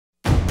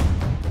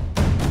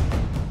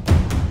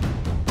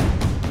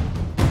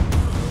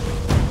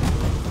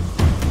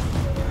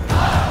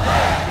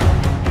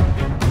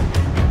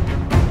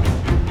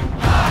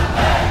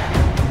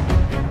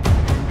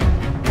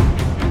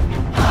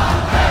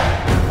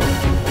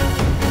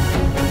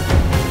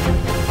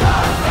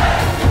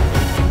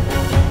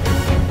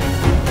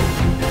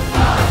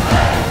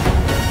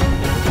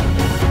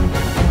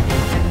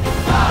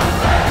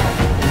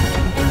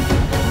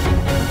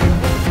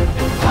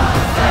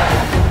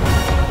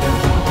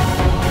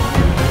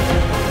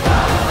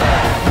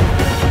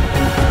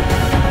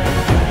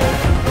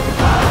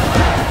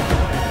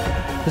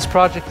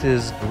project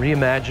is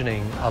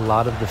reimagining a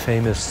lot of the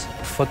famous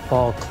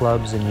football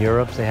clubs in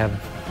Europe. They have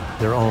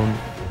their own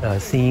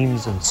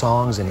themes and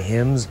songs and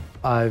hymns.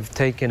 I've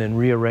taken and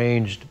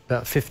rearranged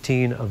about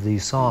 15 of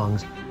these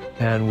songs,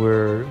 and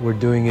we're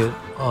doing it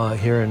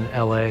here in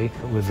LA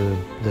with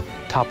the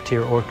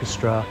top-tier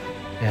orchestra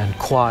and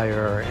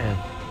choir and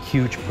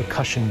huge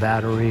percussion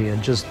battery,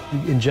 and just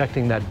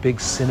injecting that big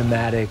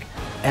cinematic,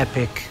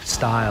 epic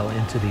style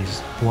into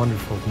these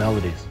wonderful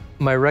melodies.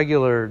 My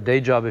regular day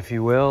job, if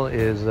you will,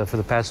 is for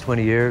the past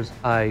 20 years,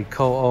 I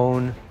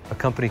co-own a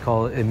company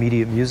called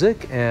Immediate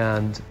Music,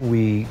 and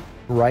we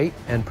write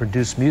and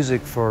produce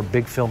music for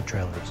big film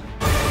trailers.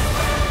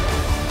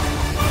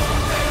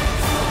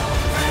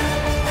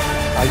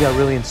 I got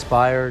really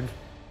inspired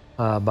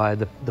by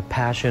the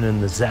passion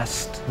and the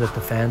zest that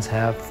the fans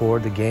have for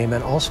the game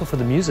and also for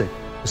the music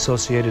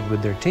associated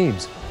with their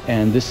teams.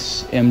 And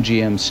this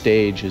MGM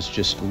stage is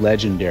just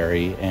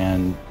legendary,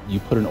 and you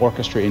put an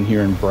orchestra in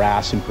here, and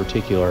brass in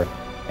particular,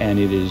 and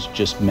it is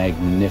just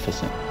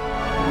magnificent.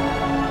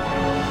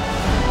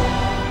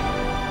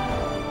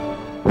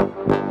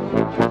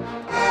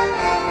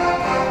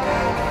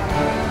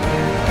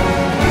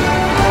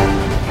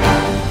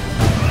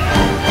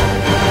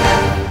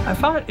 I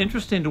found it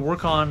interesting to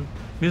work on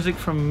music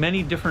from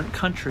many different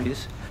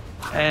countries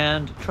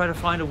and try to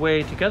find a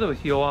way together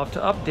with Yoav to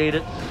update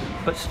it,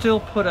 but still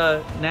put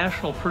a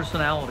national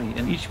personality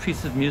in each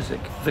piece of music.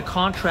 The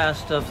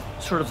contrast of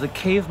sort of the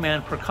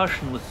caveman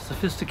percussion with the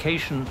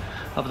sophistication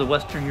of the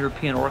Western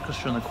European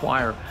orchestra and the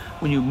choir,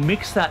 when you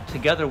mix that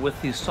together with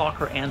these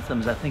soccer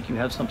anthems, I think you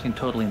have something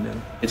totally new.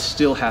 It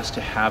still has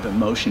to have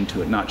emotion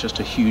to it, not just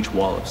a huge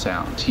wall of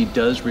sounds. He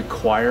does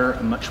require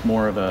a much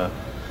more of a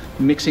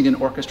mixing an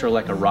orchestra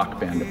like a rock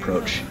band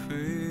approach.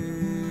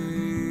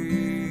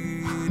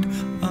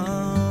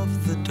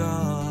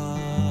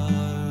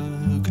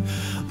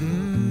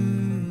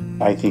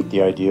 I think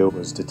the idea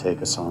was to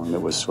take a song that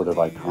was sort of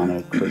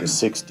iconic for the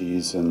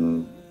 60s,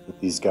 and with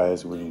these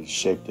guys, we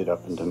shaped it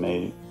up and to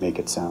make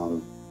it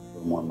sound a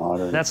little more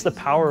modern. That's the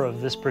power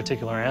of this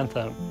particular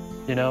anthem.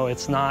 You know,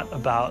 it's not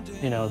about,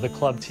 the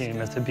club team.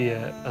 It's to be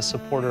a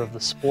supporter of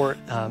the sport.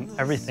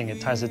 Everything, it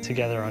ties it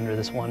together under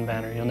this one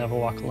banner. You'll never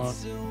walk alone.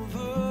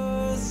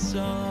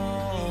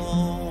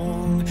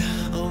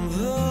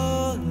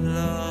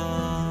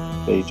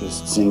 They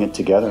just sing it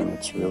together, and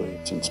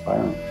it's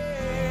inspiring.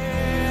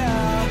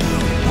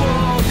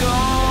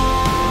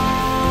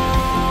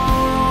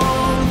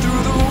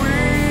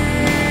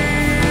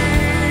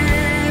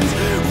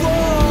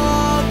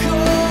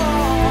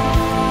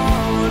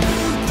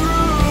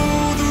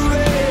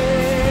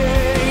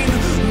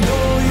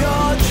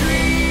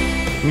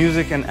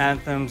 Music and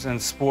anthems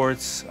and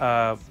sports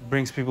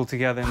brings people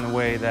together in a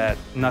way that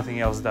nothing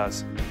else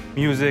does.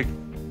 Music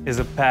is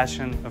a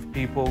passion of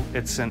people.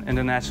 It's an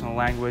international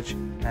language,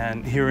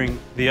 and hearing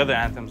the other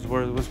anthems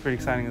was pretty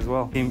exciting as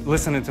well.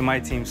 Listening to my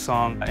team's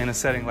song in a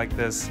setting like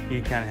this,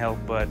 you can't help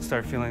but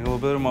start feeling a little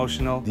bit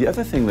emotional. The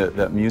other thing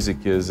that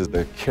music is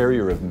the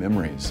carrier of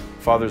memories.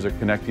 Fathers are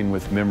connecting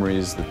with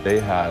memories that they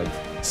had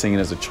singing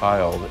as a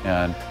child,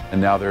 and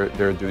now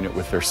they're doing it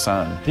with their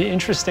son. The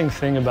interesting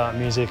thing about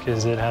music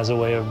is it has a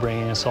way of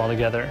bringing us all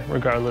together,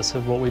 regardless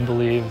of what we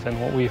believe and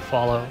what we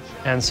follow.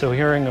 And so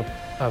hearing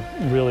a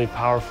really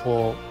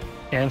powerful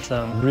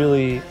anthem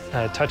really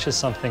touches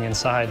something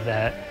inside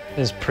that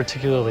is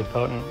particularly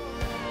potent.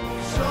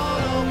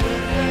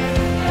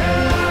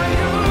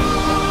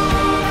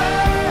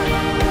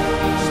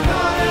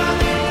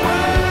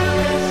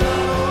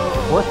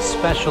 What's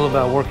special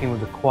about working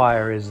with the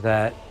choir is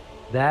that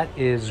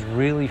is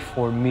really,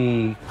 for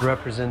me,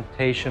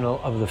 representational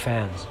of the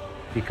fans,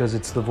 because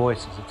it's the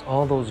voices. It's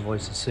all those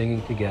voices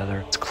singing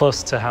together. It's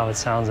close to how it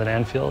sounds at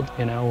Anfield,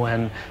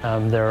 when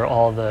there are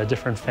all the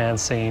different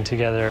fans singing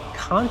together.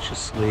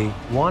 Consciously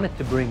wanted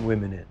to bring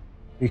women in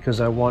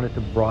because I wanted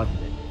to broaden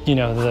it.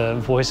 The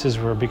voices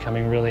were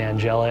becoming really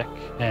angelic,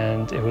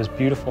 and it was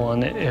beautiful,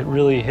 and it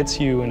really hits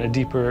you in a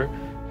deeper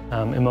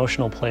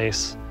emotional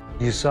place.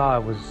 You saw I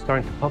was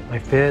starting to pump my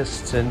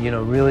fists and,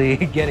 really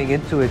getting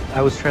into it.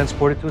 I was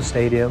transported to a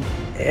stadium,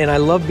 and I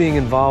love being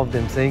involved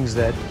in things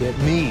that get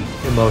me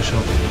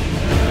emotional.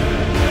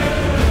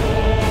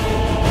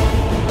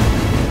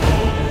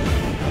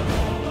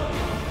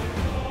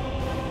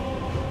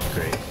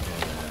 Great.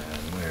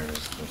 And where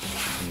is the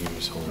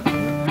fuse holder?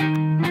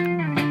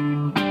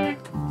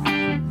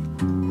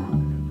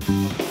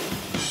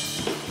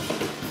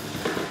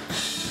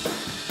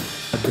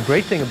 The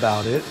great thing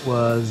about it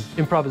was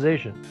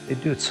improvisation. They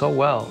do it so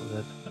well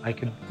that I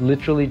could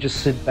literally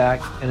just sit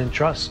back and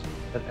entrust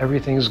that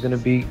everything is going to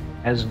be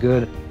as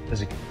good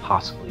as it can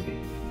possibly be.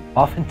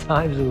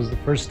 Oftentimes, it was the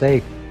first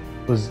take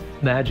was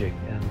magic,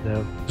 and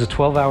it was a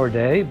 12-hour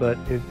day, but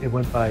it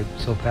went by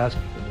so fast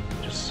because it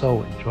was just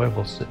so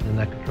enjoyable sitting in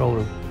that control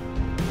room.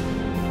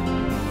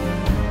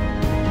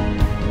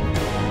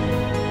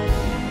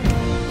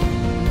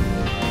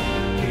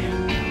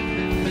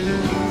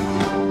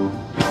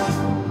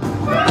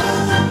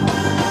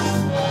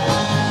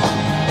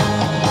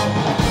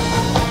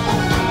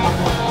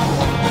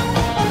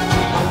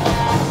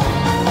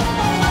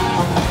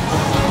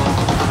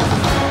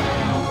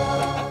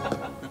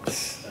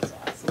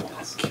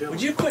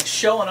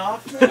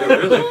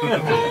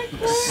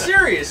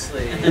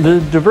 Seriously? The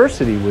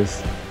diversity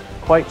was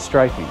quite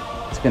striking.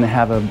 It's going to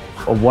have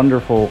a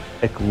wonderful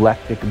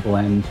eclectic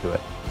blend to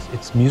it.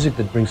 It's music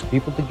that brings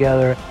people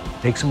together,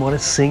 makes them want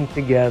to sing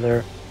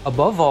together.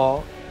 Above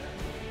all,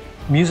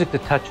 music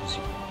that touches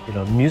you. You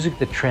know, music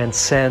that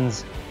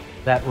transcends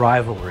that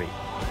rivalry.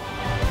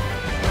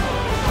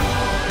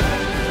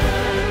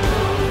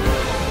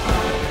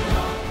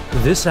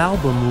 This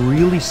album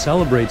really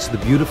celebrates the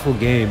beautiful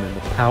game and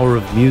the power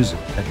of music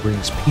that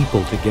brings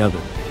people together.